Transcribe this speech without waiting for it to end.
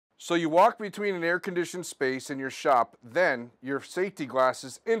So you walk between an air-conditioned space in your shop, then your safety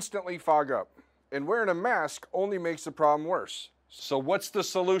glasses instantly fog up. And wearing a mask only makes the problem worse. So what's the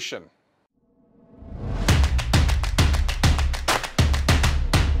solution?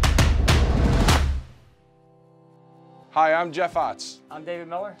 Hi, I'm Jeff Otts. I'm David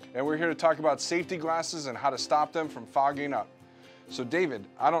Miller. And we're here to talk about safety glasses and how to stop them from fogging up. So David,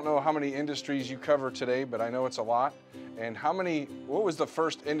 I don't know how many industries you cover today, but I know it's a lot. And what was the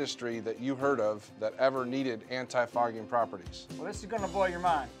first industry that you heard of that ever needed anti-fogging properties? Well, this is going to blow your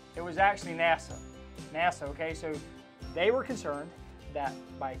mind. It was actually NASA. Okay, so they were concerned that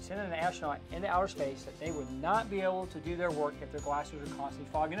by sending an astronaut into outer space that they would not be able to do their work if their glasses were constantly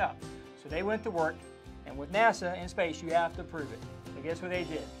fogging up. So they went to work, and with NASA in space, you have to prove it. So guess what they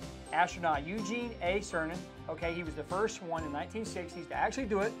did? Astronaut Eugene A. Cernan, okay, he was the first one in the 1960s to actually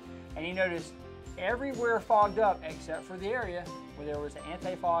do it, and he noticed everywhere fogged up except for the area where there was an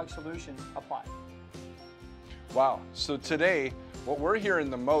anti-fog solution applied. Wow, so today what we're hearing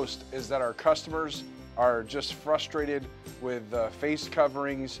the most is that our customers are just frustrated with face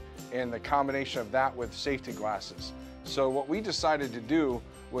coverings and the combination of that with safety glasses. So what we decided to do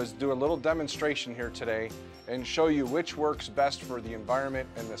was do a little demonstration here today and show you which works best for the environment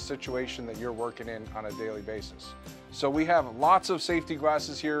and the situation that you're working in on a daily basis. So we have lots of safety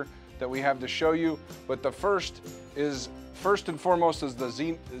glasses here that we have to show you, but the first and foremost is the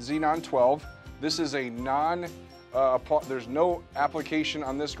Xenon 12. This is a there's no application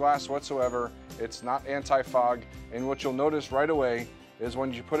on this glass whatsoever. It's not anti-fog, and what you'll notice right away is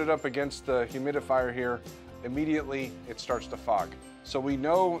when you put it up against the humidifier here, immediately it starts to fog. So we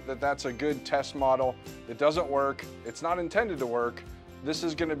know that that's a good test model. It doesn't work. It's not intended to work. This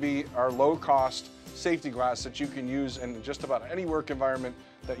is going to be our low-cost safety glass that you can use in just about any work environment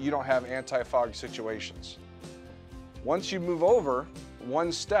that you don't have anti-fog situations. Once you move over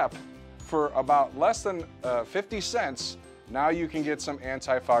one step, for about less than 50 cents, now you can get some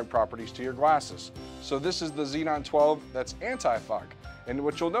anti-fog properties to your glasses. So this is the Xenon 12 that's anti-fog. And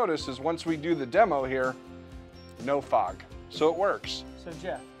what you'll notice is once we do the demo here, no fog. So it works. So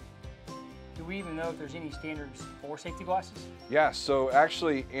Jeff, do we even know if there's any standards for safety glasses? Yeah, so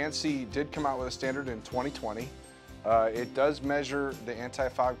actually ANSI did come out with a standard in 2020. It does measure the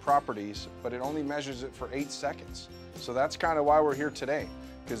anti-fog properties, but it only measures it for 8 seconds. So that's kind of why we're here today,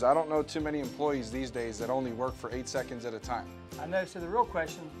 because I don't know too many employees these days that only work for 8 seconds at a time. I know, so the real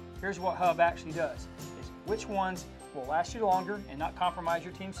question, here's what Hub actually does, is which ones will last you longer and not compromise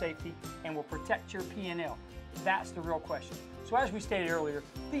your team's safety and will protect your P&L? That's the real question. So as we stated earlier,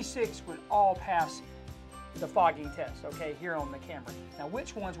 these 6 would all pass the fogging test, okay, here on the camera. Now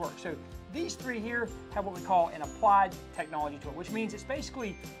which ones work? So these 3 here have what we call an applied technology to it, which means it's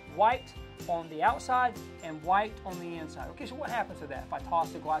basically white on the outside and white on the inside. Okay, so what happens to that? If I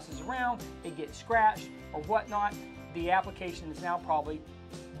toss the glasses around, it gets scratched or whatnot, the application is now probably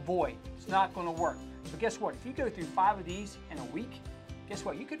void. It's not going to work. So guess what? If you go through 5 of these in a week, guess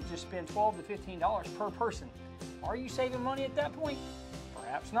what? You could just spend $12 to $15 per person. Are you saving money at that point?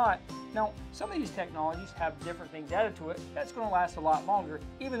 Perhaps not. Now, some of these technologies have different things added to it. That's going to last a lot longer,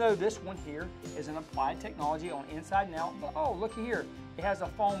 even though this one here is an applied technology on inside and out. But oh, looky here. It has a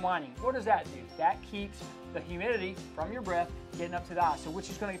foam lining. What does that do? That keeps the humidity from your breath getting up to the eye, so which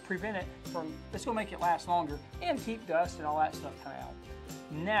is going to prevent it from, it's going to make it last longer and keep dust and all that stuff coming out.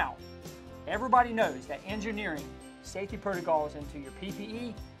 Now, everybody knows that engineering safety protocols into your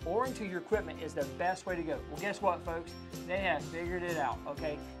PPE or into your equipment is the best way to go. Well, guess what, folks? They have figured it out,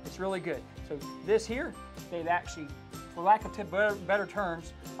 okay? It's really good. So this here, they've actually, for lack of better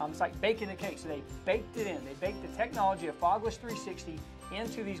terms, it's like baking a cake. So they baked it in. They baked the technology of Fogless 360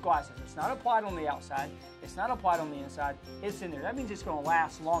 into these glasses. It's not applied on the outside. It's not applied on the inside. It's in there. That means it's going to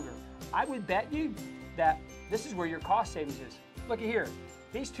last longer. I would bet you that this is where your cost savings is. Look at here.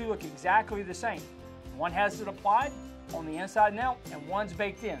 These 2 look exactly the same. One has it applied on the inside and out, and one's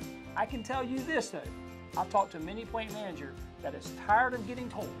baked in. I can tell you this though, I've talked to many plant manager that is tired of getting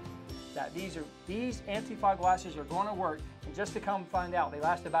told that these anti-fog glasses are going to work, and just to come find out they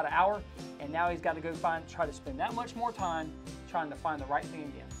last about an hour, and now he's got to go try to spend that much more time trying to find the right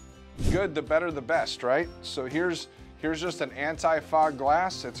thing again. Good, the better, the best, right? So here's just an anti-fog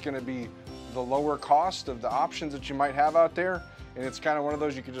glass. It's going to be the lower cost of the options that you might have out there. And it's kind of one of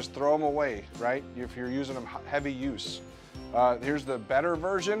those you can just throw them away, right? If you're using them heavy use. Here's the better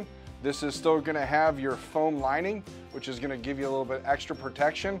version. This is still going to have your foam lining, which is going to give you a little bit extra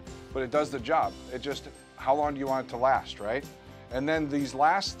protection, but it does the job. It just, how long do you want it to last, right? And then these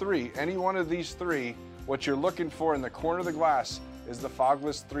last 3, any one of these 3, what you're looking for in the corner of the glass is the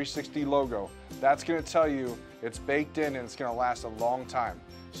Fogless 360 logo. That's going to tell you it's baked in and it's going to last a long time.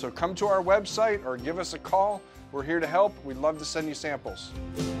 So come to our website or give us a call. We're here to help. We'd love to send you samples.